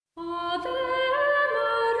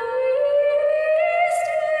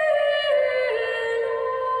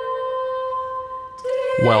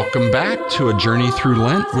Welcome back to A Journey Through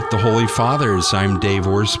Lent with the Holy Fathers. I'm Dave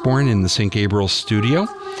Orsborn in the St. Gabriel studio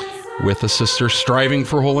with a sister striving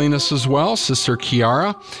for holiness as well, Sister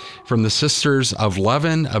Chiara from the Sisters of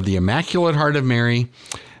Leaven of the Immaculate Heart of Mary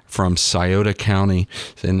from Scioto County.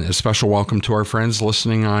 And a special welcome to our friends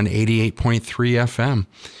listening on 88.3 FM.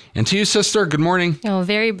 And to you, sister, good morning. Oh,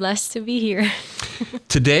 very blessed to be here.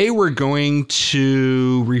 Today we're going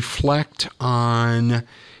to reflect on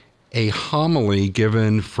a homily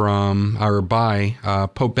given by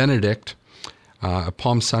Pope Benedict, a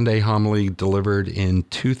Palm Sunday homily delivered in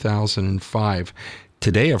 2005.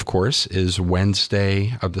 Today, of course, is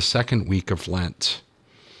Wednesday of the second week of Lent.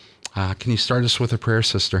 Can you start us with a prayer,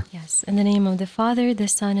 sister? Yes. In the name of the Father, the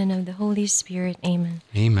Son, and of the Holy Spirit. Amen.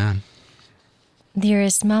 Amen.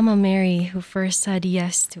 Dearest Mama Mary, who first said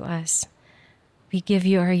yes to us, we give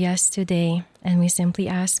you our yes today, and we simply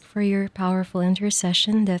ask for your powerful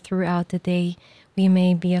intercession that throughout the day we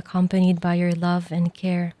may be accompanied by your love and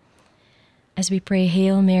care. As we pray,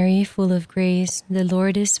 Hail Mary, full of grace, the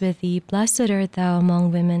Lord is with thee. Blessed art thou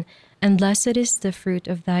among women, and blessed is the fruit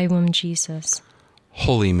of thy womb, Jesus.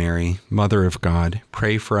 Holy Mary, Mother of God,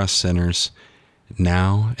 pray for us sinners,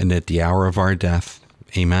 now and at the hour of our death.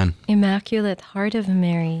 Amen. Immaculate Heart of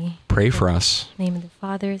Mary, pray for us. In the name of the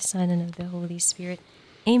Father, Son, and of the Holy Spirit.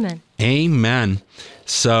 Amen. Amen.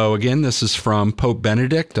 So again, this is from Pope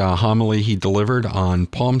Benedict, a homily he delivered on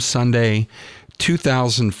Palm Sunday,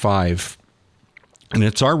 2005. And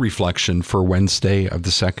it's our reflection for Wednesday of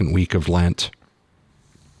the second week of Lent.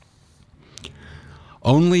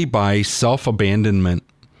 Only by self-abandonment,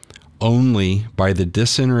 only by the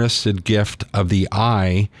disinterested gift of the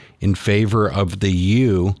I in favor of the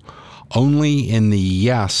you, only in the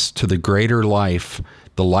yes to the greater life,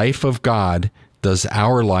 the life of God, does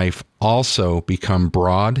our life also become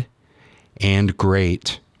broad and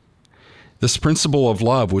great. This principle of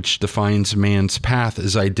love, which defines man's path,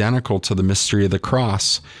 is identical to the mystery of the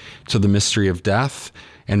cross, to the mystery of death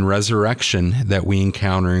and resurrection that we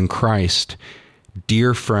encounter in Christ.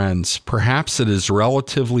 Dear friends, perhaps it is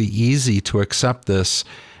relatively easy to accept this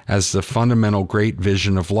as the fundamental great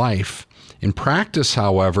vision of life. In practice,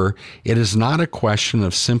 however, it is not a question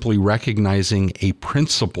of simply recognizing a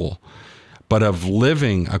principle, but of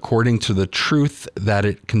living according to the truth that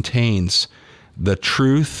it contains, the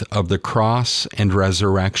truth of the cross and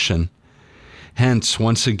resurrection. Hence,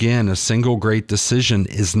 once again, a single great decision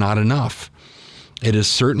is not enough. It is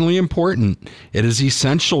certainly important. It is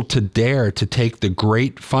essential to dare to take the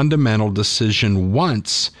great fundamental decision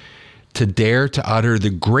once, to dare to utter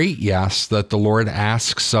the great yes that the Lord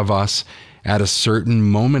asks of us at a certain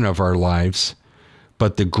moment of our lives.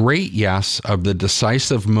 But the great yes of the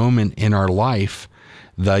decisive moment in our life,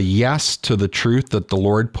 the yes to the truth that the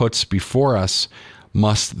Lord puts before us,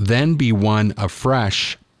 must then be won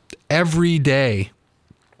afresh every day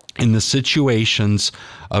in the situations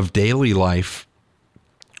of daily life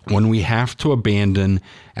when we have to abandon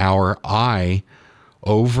our I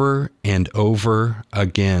over and over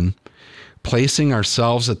again, placing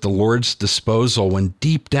ourselves at the Lord's disposal when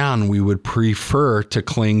deep down we would prefer to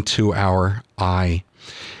cling to our I.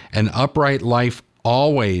 An upright life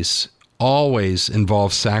always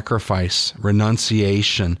involves sacrifice,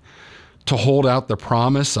 renunciation. To hold out the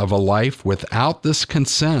promise of a life without this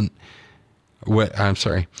consent,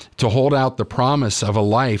 to hold out the promise of a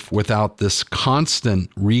life without this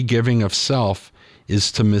constant re-giving of self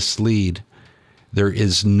is to mislead. There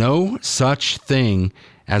is no such thing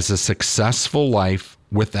as a successful life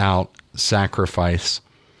without sacrifice.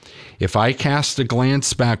 If I cast a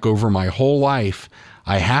glance back over my whole life,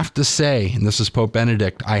 I have to say, and this is Pope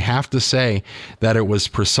Benedict, I have to say that it was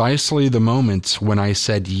precisely the moments when I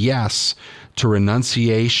said yes to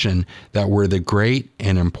renunciation that were the great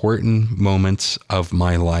and important moments of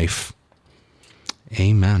my life.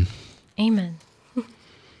 Amen. Amen.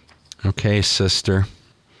 Okay, sister.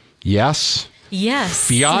 Yes? Yes.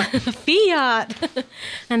 Fiat? Fiat.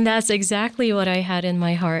 And that's exactly what I had in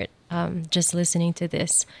my heart just listening to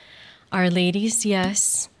this. Our Lady's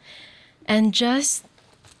yes. And just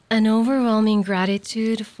an overwhelming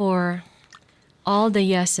gratitude for all the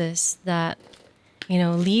yeses that,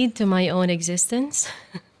 lead to my own existence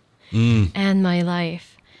and my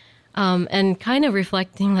life. And kind of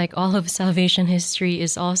reflecting like all of salvation history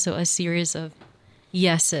is also a series of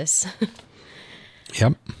yeses.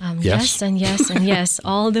 Yep. Yes and yes and yes.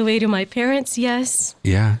 All the way to my parents' yes.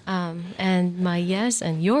 Yeah. And my yes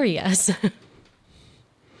and your yes.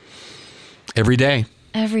 Every day.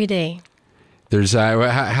 Every day. There's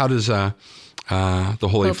how does the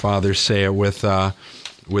Holy Father say it with the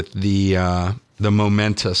the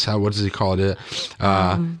momentous, what does he call it?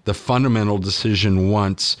 The fundamental decision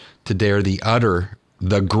once to dare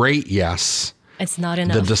the great yes. It's not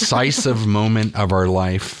enough. The decisive moment of our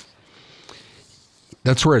life.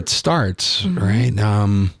 That's where it starts, right?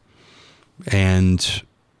 And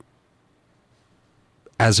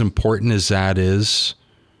as important as that is,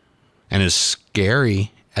 and as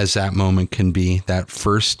scary as that moment can be, that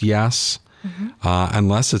first yes,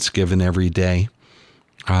 unless it's given every day,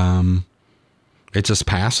 it just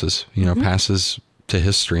passes, passes to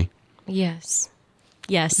history. Yes.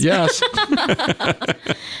 Yes.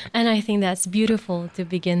 And I think that's beautiful to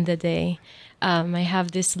begin the day. I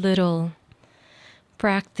have this little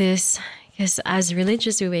practice, because as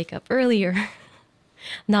religious, we wake up earlier.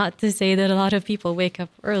 Not to say that a lot of people wake up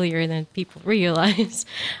earlier than people realize.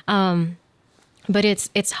 But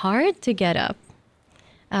it's hard to get up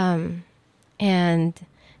and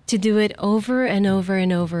to do it over and over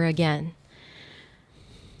and over again.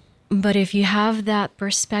 But if you have that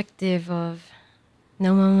perspective of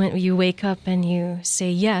the moment you wake up and you say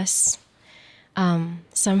yes,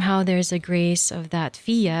 somehow there's a grace of that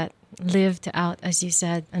fiat lived out, as you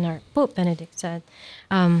said, and our Pope Benedict said,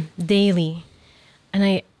 daily.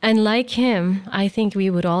 And like him, I think we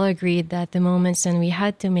would all agree that the moments when we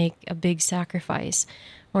had to make a big sacrifice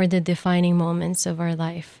were the defining moments of our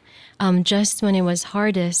life. Just when it was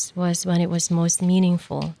hardest was when it was most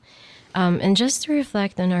meaningful. And just to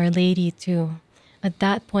reflect on Our Lady too, at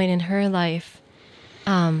that point in her life,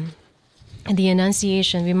 the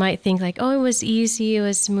Annunciation, we might think like, oh, it was easy, it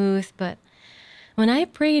was smooth. But when I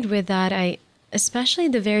prayed with that, especially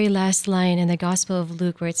the very last line in the Gospel of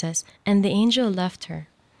Luke where it says, and the angel left her.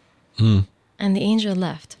 And the angel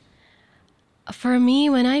left. For me,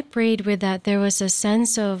 when I prayed with that, there was a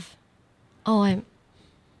sense of,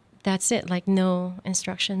 that's it, like no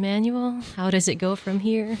instruction manual. How does it go from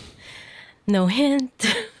here? No hint.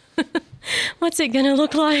 What's it going to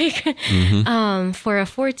look like? For a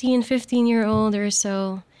 14, 15-year-old or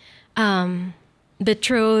so,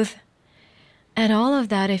 betrothed. And all of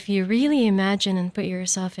that, if you really imagine and put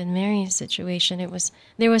yourself in Mary's situation,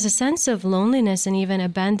 there was a sense of loneliness and even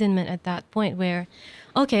abandonment at that point where,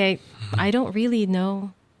 okay, I don't really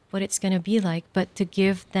know what it's going to be like, but to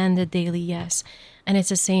give then the daily yes. And it's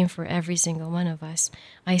the same for every single one of us.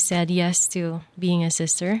 I said yes to being a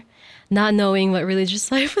sister, not knowing what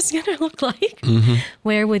religious life was going to look like.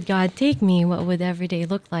 Where would God take me? What would every day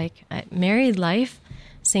look like? Married life,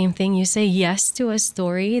 same thing. You say yes to a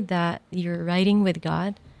story that you're writing with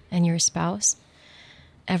God and your spouse.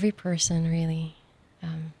 Every person, really.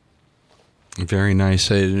 Very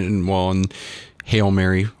nice. And Hail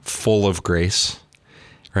Mary, full of grace,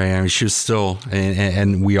 right? I mean, she was still,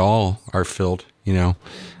 and we all are filled,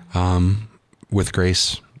 with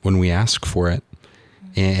grace when we ask for it.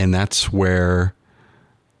 And that's where,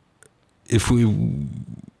 if we,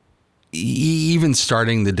 even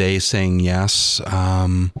starting the day saying yes,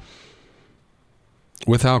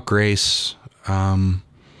 without grace, I'm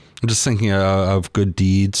just thinking of good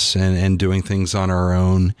deeds and doing things on our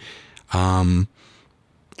own,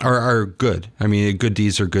 are good. I mean, good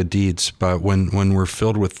deeds are good deeds, but when we're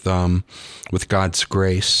filled with God's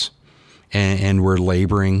grace and we're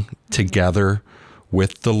laboring together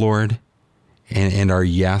with the Lord, and our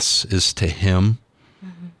yes is to Him,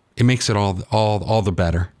 it makes it all the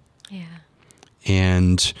better. Yeah.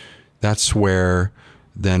 And that's where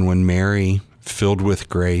then when Mary, filled with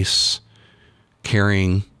grace,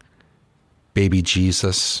 carrying baby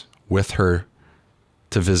Jesus with her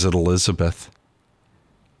to visit Elizabeth,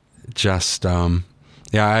 just,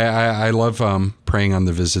 I love praying on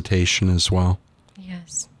the Visitation as well.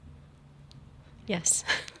 Yes. Yes.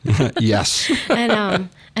 Yes.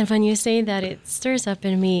 And when you say that, it stirs up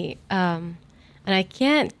in me, and I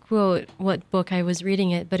can't quote what book I was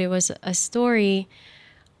reading it, but it was a story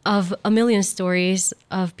of a million stories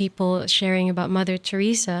of people sharing about Mother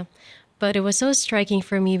Teresa. But it was so striking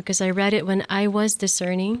for me because I read it when I was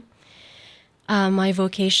discerning my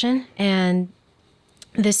vocation. And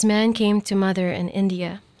this man came to Mother in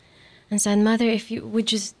India and said, Mother, if you would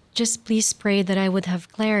just please pray that I would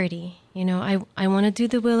have clarity. I want to do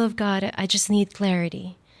the will of God. I just need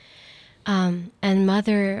clarity. And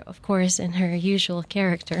Mother, of course, in her usual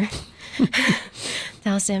character,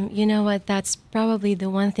 tells him, you know what, that's probably the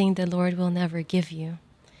one thing the Lord will never give you,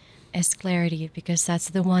 is clarity, because that's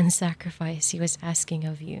the one sacrifice He was asking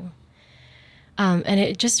of you. And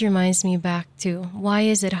it just reminds me back to, why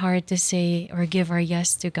is it hard to say or give our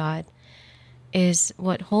yes to God? Is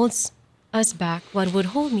what holds us back, what would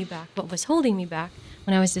hold me back, what was holding me back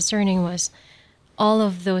when I was discerning was all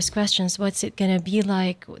of those questions. What's it going to be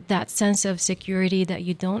like? That sense of security that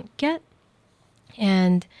you don't get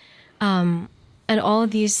And all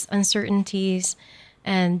these uncertainties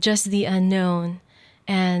and just the unknown,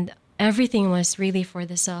 and everything was really for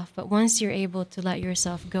the self. But once you're able to let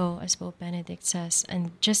yourself go, as Pope Benedict says,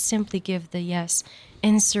 and just simply give the yes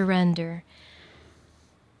in surrender,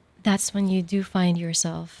 that's when you do find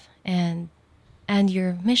yourself and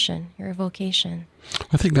your mission, your vocation.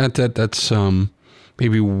 I think that's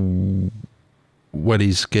maybe what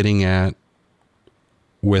he's getting at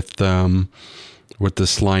with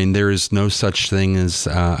this line. There is no such thing as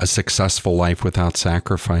a successful life without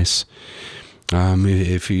sacrifice.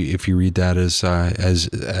 If you read that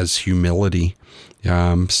as humility,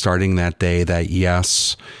 starting that day, that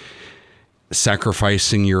yes,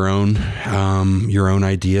 sacrificing your own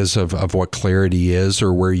ideas of what clarity is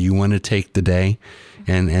or where you want to take the day,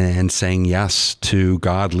 and saying yes to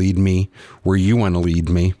God, lead me where you want to lead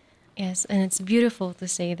me. Yes, and it's beautiful to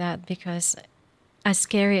say that, because as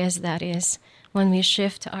scary as that is, when we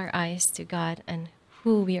shift our eyes to God and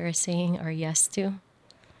who we are saying our yes to,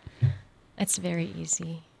 it's very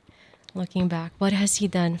easy. Looking back, what has He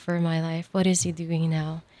done for my life? What is He doing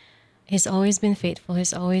now? He's always been faithful.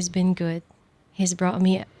 He's always been good. He's brought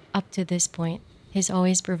me up to this point. He's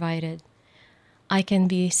always provided. I can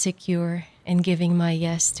be secure in giving my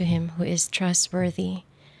yes to Him who is trustworthy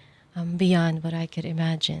beyond what I could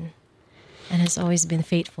imagine, and has always been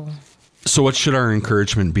faithful. So what should our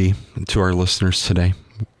encouragement be to our listeners today?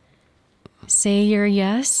 Say your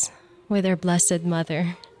yes with our Blessed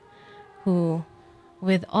Mother, who,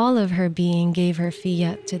 with all of her being, gave her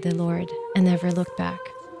fiat to the Lord and never looked back.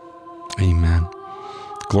 Amen.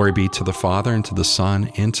 Glory be to the Father, and to the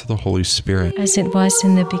Son, and to the Holy Spirit. As it was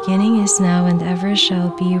in the beginning, is now, and ever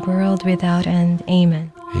shall be, world without end.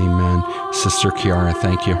 Amen. Amen. Sister Chiara,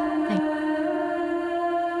 thank you.